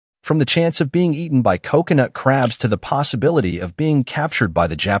From the chance of being eaten by coconut crabs to the possibility of being captured by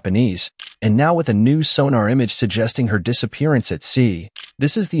the Japanese, and now with a new sonar image suggesting her disappearance at sea,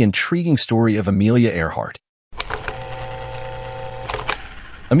 this is the intriguing story of Amelia Earhart.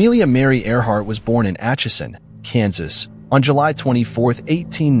 Amelia Mary Earhart was born in Atchison, Kansas, on July 24,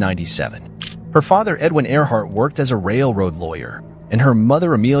 1897. Her father, Edwin Earhart, worked as a railroad lawyer, and her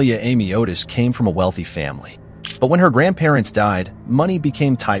mother, Amelia Amy Otis, came from a wealthy family. But when her grandparents died, money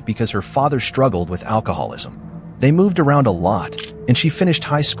became tight because her father struggled with alcoholism. They moved around a lot, and she finished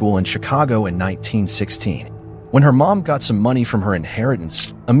high school in Chicago in 1916. When her mom got some money from her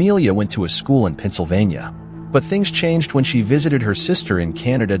inheritance, Amelia went to a school in Pennsylvania. But things changed when she visited her sister in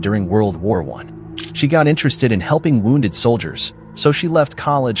Canada during World War I. She got interested in helping wounded soldiers, so she left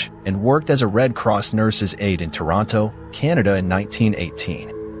college and worked as a Red Cross nurse's aide in Toronto, Canada in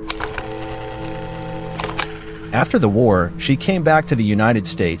 1918. After the war, she came back to the United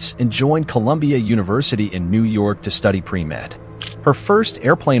States and joined Columbia University in New York to study pre-med. Her first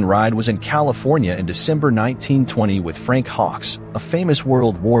airplane ride was in California in December 1920 with Frank Hawks, a famous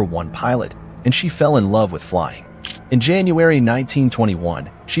World War I pilot, and she fell in love with flying. In January 1921,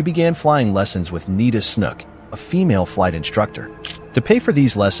 she began flying lessons with Nita Snook, a female flight instructor. To pay for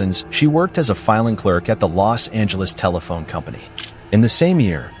these lessons, she worked as a filing clerk at the Los Angeles Telephone Company. In the same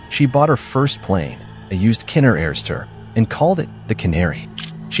year, she bought her first plane, a used Kinner Airster, and called it the Canary.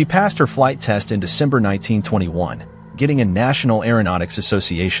 She passed her flight test in December 1921, getting a National Aeronautics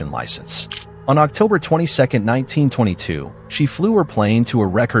Association license. On October 22, 1922, she flew her plane to a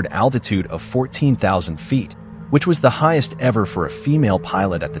record altitude of 14,000 feet, which was the highest ever for a female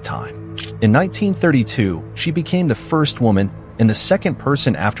pilot at the time. In 1932, she became the first woman and the second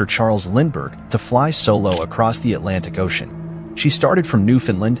person after Charles Lindbergh to fly solo across the Atlantic Ocean. She started from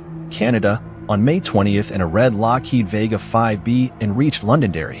Newfoundland, Canada, on May 20th in a red Lockheed Vega 5B and reached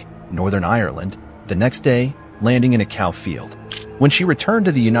Londonderry, Northern Ireland, the next day, landing in a cow field. When she returned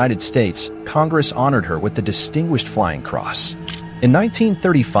to the United States, Congress honored her with the Distinguished Flying Cross. In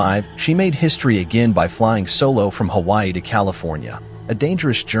 1935, she made history again by flying solo from Hawaii to California, a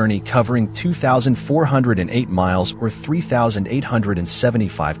dangerous journey covering 2,408 miles or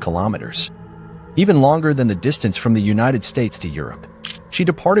 3,875 kilometers. Even longer than the distance from the United States to Europe. She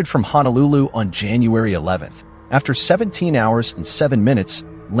departed from Honolulu on January 11th. After 17 hours and 7 minutes,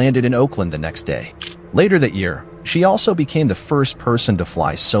 landed in Oakland the next day. Later that year, she also became the first person to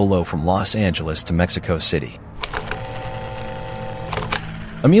fly solo from Los Angeles to Mexico City.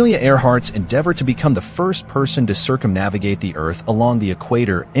 Amelia Earhart's endeavor to become the first person to circumnavigate the Earth along the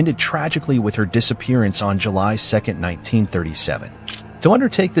equator ended tragically with her disappearance on July 2, 1937. To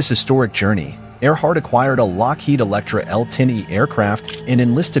undertake this historic journey, Earhart acquired a Lockheed Electra L-10E aircraft and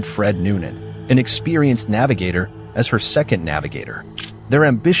enlisted Fred Noonan, an experienced navigator, as her second navigator. Their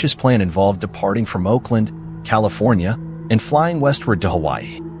ambitious plan involved departing from Oakland, California, and flying westward to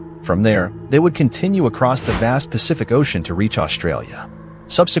Hawaii. From there, they would continue across the vast Pacific Ocean to reach Australia.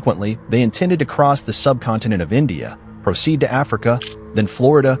 Subsequently, they intended to cross the subcontinent of India, proceed to Africa, then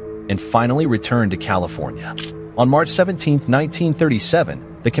Florida, and finally return to California. On March 17, 1937,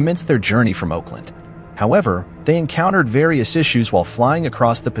 they commenced their journey from Oakland. However, they encountered various issues while flying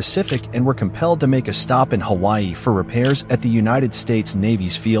across the Pacific and were compelled to make a stop in Hawaii for repairs at the United States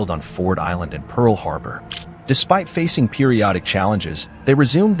Navy's field on Ford Island in Pearl Harbor. Despite facing periodic challenges, they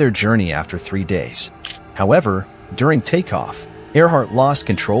resumed their journey after 3 days. However, during takeoff, Earhart lost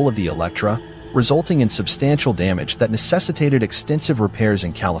control of the Electra, resulting in substantial damage that necessitated extensive repairs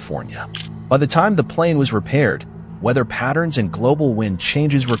in California. By the time the plane was repaired, weather patterns and global wind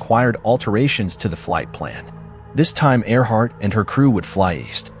changes required alterations to the flight plan. This time Earhart and her crew would fly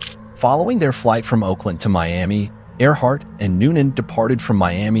east. Following their flight from Oakland to Miami, Earhart and Noonan departed from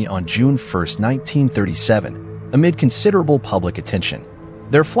Miami on June 1, 1937, amid considerable public attention.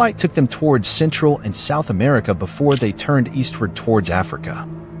 Their flight took them towards Central and South America before they turned eastward towards Africa.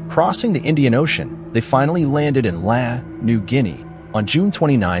 Crossing the Indian Ocean, they finally landed in Lae, New Guinea, on June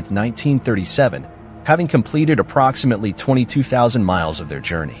 29, 1937, having completed approximately 22,000 miles of their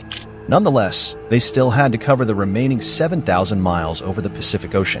journey. Nonetheless, they still had to cover the remaining 7,000 miles over the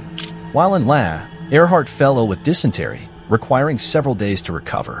Pacific Ocean. While in Lae, Earhart fell ill with dysentery, requiring several days to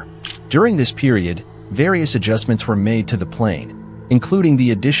recover. During this period, various adjustments were made to the plane, including the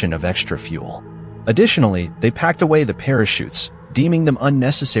addition of extra fuel. Additionally, they packed away the parachutes, deeming them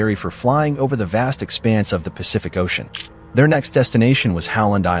unnecessary for flying over the vast expanse of the Pacific Ocean. Their next destination was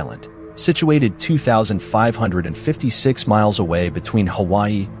Howland Island, situated 2,556 miles away between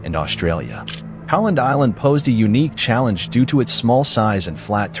Hawaii and Australia. Howland Island posed a unique challenge due to its small size and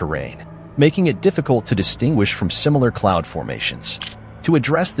flat terrain, making it difficult to distinguish from similar cloud formations. To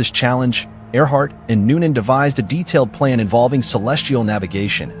address this challenge, Earhart and Noonan devised a detailed plan involving celestial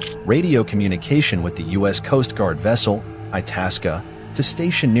navigation, radio communication with the U.S. Coast Guard vessel, Itasca, to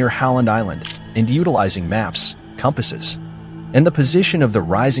station near Howland Island, and utilizing maps, compasses, and the position of the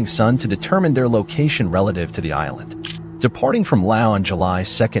rising sun to determine their location relative to the island. Departing from Laos on July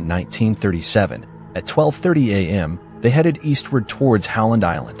 2, 1937, at 12:30 a.m., they headed eastward towards Howland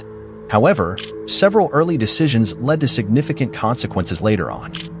Island. However, several early decisions led to significant consequences later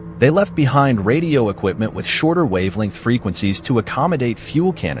on. They left behind radio equipment with shorter wavelength frequencies to accommodate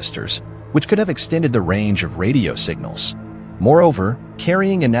fuel canisters, which could have extended the range of radio signals. Moreover,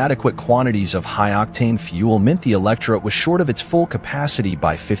 carrying inadequate quantities of high-octane fuel meant the Electra was short of its full capacity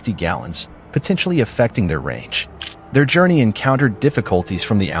by 50 gallons, potentially affecting their range. Their journey encountered difficulties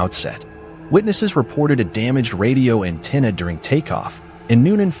from the outset. Witnesses reported a damaged radio antenna during takeoff, and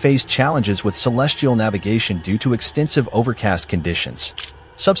Noonan faced challenges with celestial navigation due to extensive overcast conditions.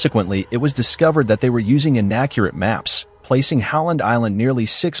 Subsequently, it was discovered that they were using inaccurate maps, placing Howland Island nearly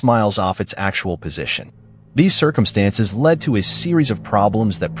 6 miles off its actual position. These circumstances led to a series of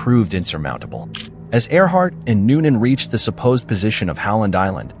problems that proved insurmountable. As Earhart and Noonan reached the supposed position of Howland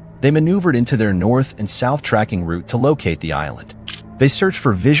Island, they maneuvered into their north and south tracking route to locate the island. They searched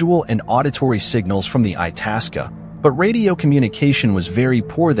for visual and auditory signals from the Itasca, but radio communication was very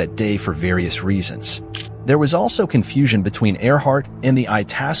poor that day for various reasons. There was also confusion between Earhart and the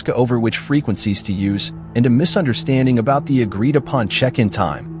Itasca over which frequencies to use, and a misunderstanding about the agreed-upon check-in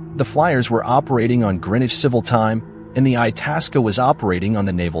time. The flyers were operating on Greenwich Civil Time, and the Itasca was operating on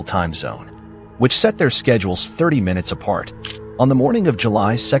the Naval Time Zone, which set their schedules 30 minutes apart. On the morning of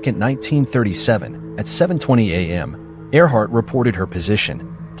July 2, 1937, at 7:20 a.m., Earhart reported her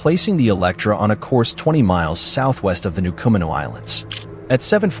position, placing the Electra on a course 20 miles southwest of the Nukumino Islands. At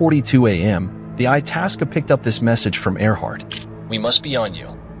 7:42 a.m., the Itasca picked up this message from Earhart. "We must be on you,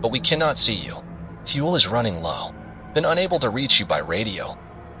 but we cannot see you. Fuel is running low. Been unable to reach you by radio.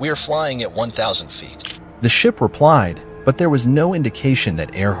 We are flying at 1,000 feet. The ship replied, but there was no indication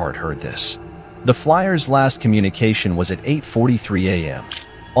that Earhart heard this. The flyer's last communication was at 8:43 a.m.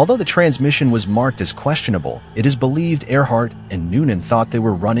 Although the transmission was marked as questionable, it is believed Earhart and Noonan thought they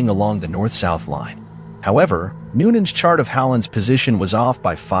were running along the north-south line. However, Noonan's chart of Howland's position was off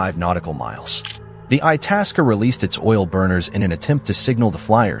by 5 nautical miles. The Itasca released its oil burners in an attempt to signal the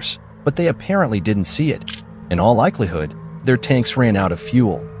flyers, but they apparently didn't see it. In all likelihood, their tanks ran out of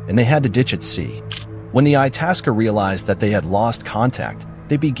fuel, and they had to ditch at sea. When the Itasca realized that they had lost contact,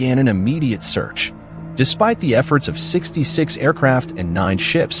 they began an immediate search. Despite the efforts of 66 aircraft and 9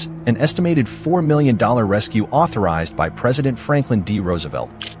 ships, an estimated $4 million rescue authorized by President Franklin D.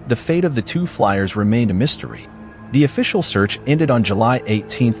 Roosevelt, the fate of the 2 flyers remained a mystery. The official search ended on July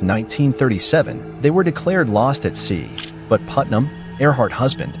 18, 1937. They were declared lost at sea, but Putnam, Earhart's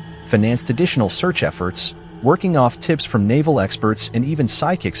husband, financed additional search efforts, working off tips from naval experts and even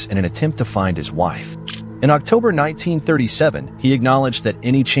psychics in an attempt to find his wife. In October 1937, he acknowledged that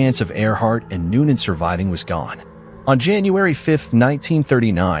any chance of Earhart and Noonan surviving was gone. On January 5,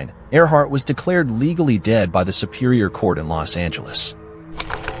 1939, Earhart was declared legally dead by the Superior Court in Los Angeles.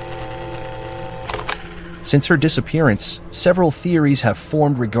 Since her disappearance, several theories have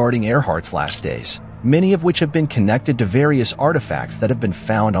formed regarding Earhart's last days, many of which have been connected to various artifacts that have been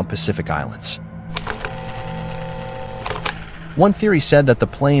found on Pacific Islands. One theory said that the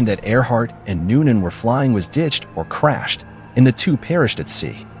plane that Earhart and Noonan were flying was ditched or crashed, and the 2 perished at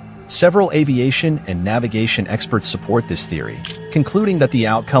sea. Several aviation and navigation experts support this theory, concluding that the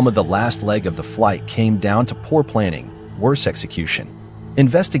outcome of the last leg of the flight came down to poor planning, worse execution.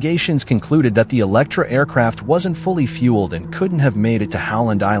 Investigations concluded that the Electra aircraft wasn't fully fueled and couldn't have made it to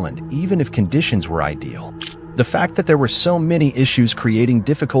Howland Island even if conditions were ideal. The fact that there were so many issues creating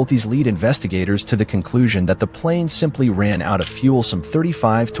difficulties lead investigators to the conclusion that the plane simply ran out of fuel some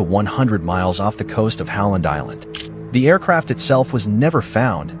 35 to 100 miles off the coast of Howland Island. The aircraft itself was never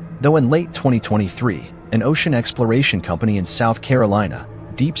found, though in late 2023, an ocean exploration company in South Carolina,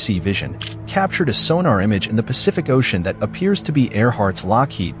 Deep Sea Vision, captured a sonar image in the Pacific Ocean that appears to be Earhart's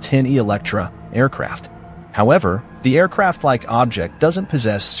Lockheed 10E Electra aircraft. However, the aircraft-like object doesn't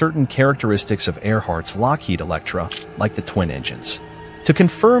possess certain characteristics of Earhart's Lockheed Electra, like the twin engines. To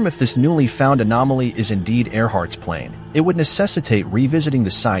confirm if this newly found anomaly is indeed Earhart's plane, it would necessitate revisiting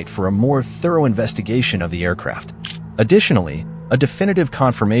the site for a more thorough investigation of the aircraft. Additionally, a definitive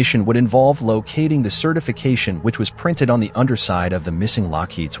confirmation would involve locating the certification which was printed on the underside of the missing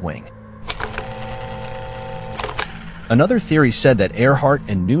Lockheed's wing. Another theory said that Earhart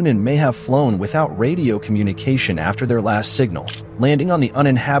and Noonan may have flown without radio communication after their last signal, landing on the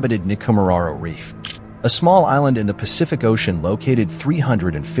uninhabited Nikumaroro Reef. a small island in the Pacific Ocean located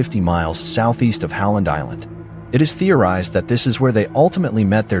 350 miles southeast of Howland Island. It is theorized that this is where they ultimately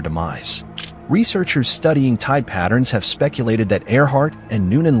met their demise. Researchers studying tide patterns have speculated that Earhart and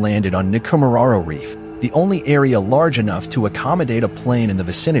Noonan landed on Nikumaroro Reef, the only area large enough to accommodate a plane in the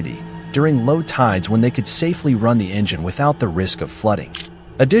vicinity, during low tides when they could safely run the engine without the risk of flooding.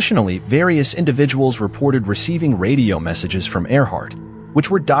 Additionally, various individuals reported receiving radio messages from Earhart, which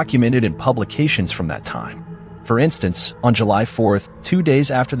were documented in publications from that time. For instance, on July 4th, 2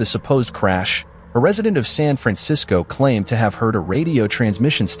 days after the supposed crash, a resident of San Francisco claimed to have heard a radio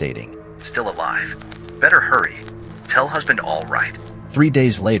transmission stating, "Still alive. Better hurry. Tell husband all right." 3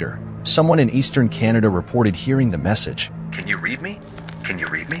 days later, someone in eastern Canada reported hearing the message, "Can you read me? Can you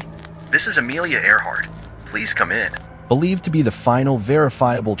read me? This is Amelia Earhart. Please come in," believed to be the final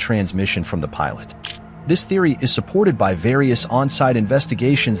verifiable transmission from the pilot. This theory is supported by various on-site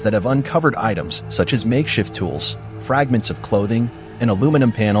investigations that have uncovered items such as makeshift tools, fragments of clothing, an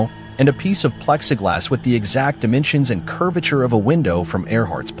aluminum panel, and a piece of plexiglass with the exact dimensions and curvature of a window from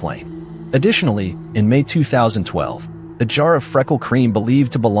Earhart's plane. Additionally, in May 2012, a jar of freckle cream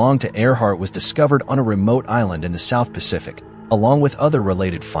believed to belong to Earhart was discovered on a remote island in the South Pacific, along with other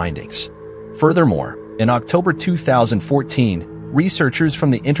related findings. Furthermore, in October 2014, researchers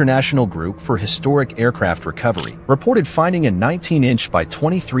from the International Group for Historic Aircraft Recovery reported finding a 19-inch by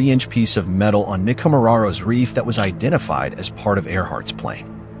 23-inch piece of metal on Nikumaroro's reef that was identified as part of Earhart's plane.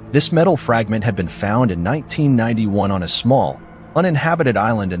 This metal fragment had been found in 1991 on a small, uninhabited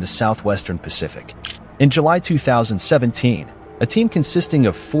island in the southwestern Pacific. In July 2017, a team consisting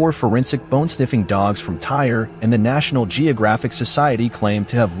of 4 forensic bone-sniffing dogs from Tyre and the National Geographic Society claimed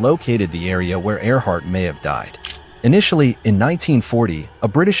to have located the area where Earhart may have died. Initially, in 1940, a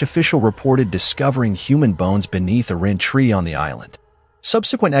British official reported discovering human bones beneath a rin tree on the island.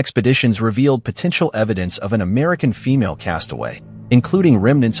 Subsequent expeditions revealed potential evidence of an American female castaway, including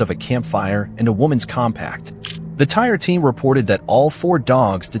remnants of a campfire and a woman's compact. The Tyre team reported that all 4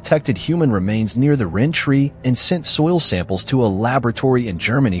 dogs detected human remains near the rin tree and sent soil samples to a laboratory in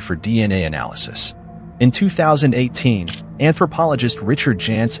Germany for DNA analysis. In 2018, anthropologist Richard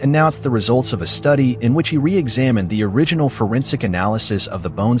Jantz announced the results of a study in which he re-examined the original forensic analysis of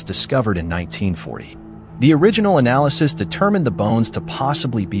the bones discovered in 1940. The original analysis determined the bones to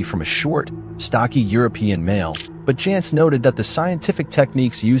possibly be from a short, stocky European male, but Jantz noted that the scientific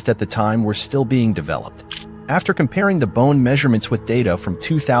techniques used at the time were still being developed. After comparing the bone measurements with data from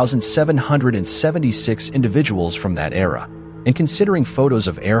 2,776 individuals from that era, and considering photos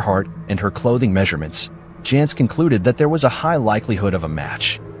of Earhart and her clothing measurements, Jantz concluded that there was a high likelihood of a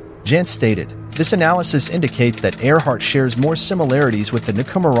match. Jantz stated, "This analysis indicates that Earhart shares more similarities with the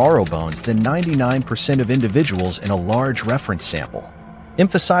Nikumaroro bones than 99% of individuals in a large reference sample,"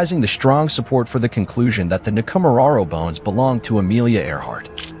 emphasizing the strong support for the conclusion that the Nikumaroro bones belonged to Amelia Earhart.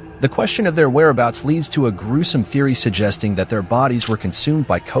 The question of their whereabouts leads to a gruesome theory suggesting that their bodies were consumed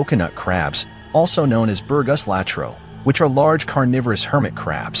by coconut crabs, also known as Burgus latro, which are large carnivorous hermit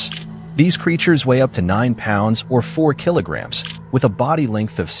crabs. These creatures weigh up to 9 pounds or 4 kilograms, with a body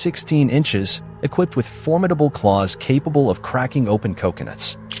length of 16 inches, equipped with formidable claws capable of cracking open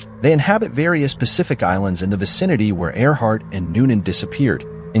coconuts. They inhabit various Pacific islands in the vicinity where Earhart and Noonan disappeared,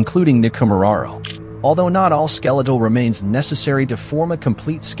 including Nikumaroro. Although not all skeletal remains necessary to form a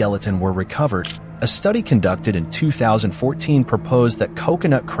complete skeleton were recovered, a study conducted in 2014 proposed that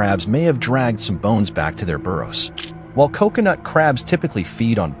coconut crabs may have dragged some bones back to their burrows. While coconut crabs typically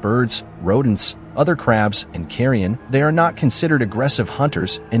feed on birds, rodents, other crabs, and carrion, they are not considered aggressive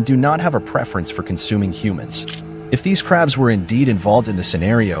hunters and do not have a preference for consuming humans. If these crabs were indeed involved in the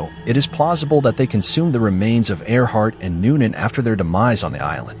scenario, it is plausible that they consumed the remains of Earhart and Noonan after their demise on the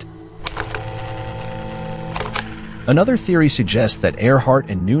island. Another theory suggests that Earhart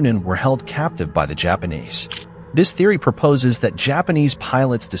and Noonan were held captive by the Japanese. This theory proposes that Japanese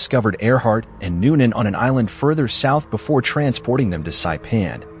pilots discovered Earhart and Noonan on an island further south before transporting them to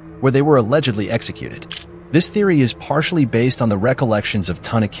Saipan, where they were allegedly executed. This theory is partially based on the recollections of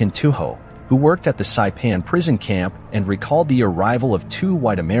Tunakin Tuho, who worked at the Saipan prison camp and recalled the arrival of 2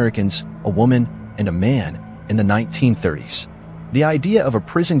 white Americans, a woman, and a man, in the 1930s. The idea of a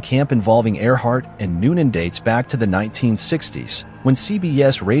prison camp involving Earhart and Noonan dates back to the 1960s, when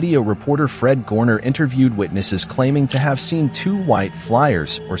CBS radio reporter Fred Gorner interviewed witnesses claiming to have seen 2 white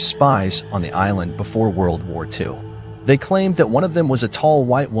flyers or spies on the island before World War II. They claimed that one of them was a tall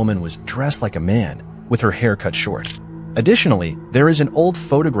white woman was dressed like a man, with her hair cut short. Additionally, there is an old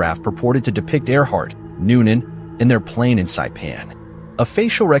photograph purported to depict Earhart, Noonan, in their plane in Saipan. A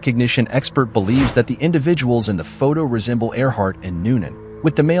facial recognition expert believes that the individuals in the photo resemble Earhart and Noonan,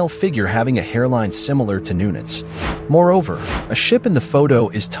 with the male figure having a hairline similar to Noonan's. Moreover, a ship in the photo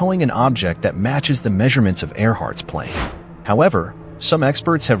is towing an object that matches the measurements of Earhart's plane. However, some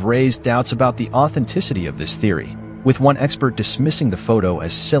experts have raised doubts about the authenticity of this theory, with one expert dismissing the photo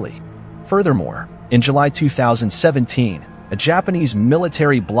as silly. Furthermore, in July 2017, a Japanese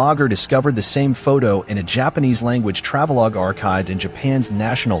military blogger discovered the same photo in a Japanese-language travelogue archived in Japan's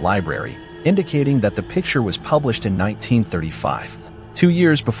National Library, indicating that the picture was published in 1935, 2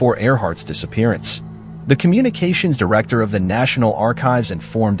 years before Earhart's disappearance. The communications director of the National Archives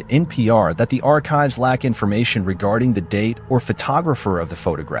informed NPR that the archives lack information regarding the date or photographer of the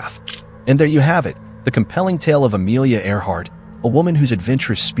photograph. And there you have it, the compelling tale of Amelia Earhart, a woman whose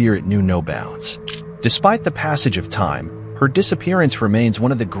adventurous spirit knew no bounds. Despite the passage of time, her disappearance remains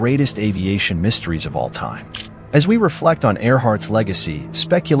one of the greatest aviation mysteries of all time. As we reflect on Earhart's legacy,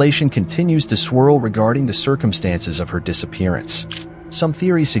 speculation continues to swirl regarding the circumstances of her disappearance. Some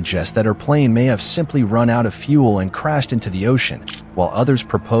theories suggest that her plane may have simply run out of fuel and crashed into the ocean, while others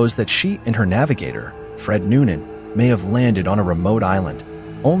propose that she and her navigator, Fred Noonan, may have landed on a remote island,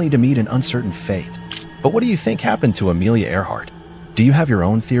 only to meet an uncertain fate. But what do you think happened to Amelia Earhart? Do you have your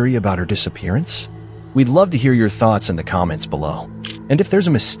own theory about her disappearance? We'd love to hear your thoughts in the comments below. And if there's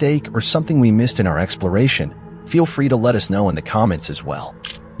a mistake or something we missed in our exploration, feel free to let us know in the comments as well.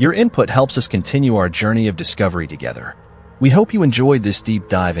 Your input helps us continue our journey of discovery together. We hope you enjoyed this deep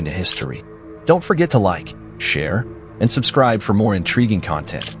dive into history. Don't forget to like, share, and subscribe for more intriguing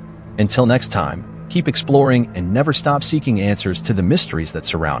content. Until next time, keep exploring and never stop seeking answers to the mysteries that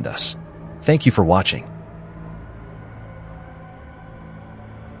surround us. Thank you for watching.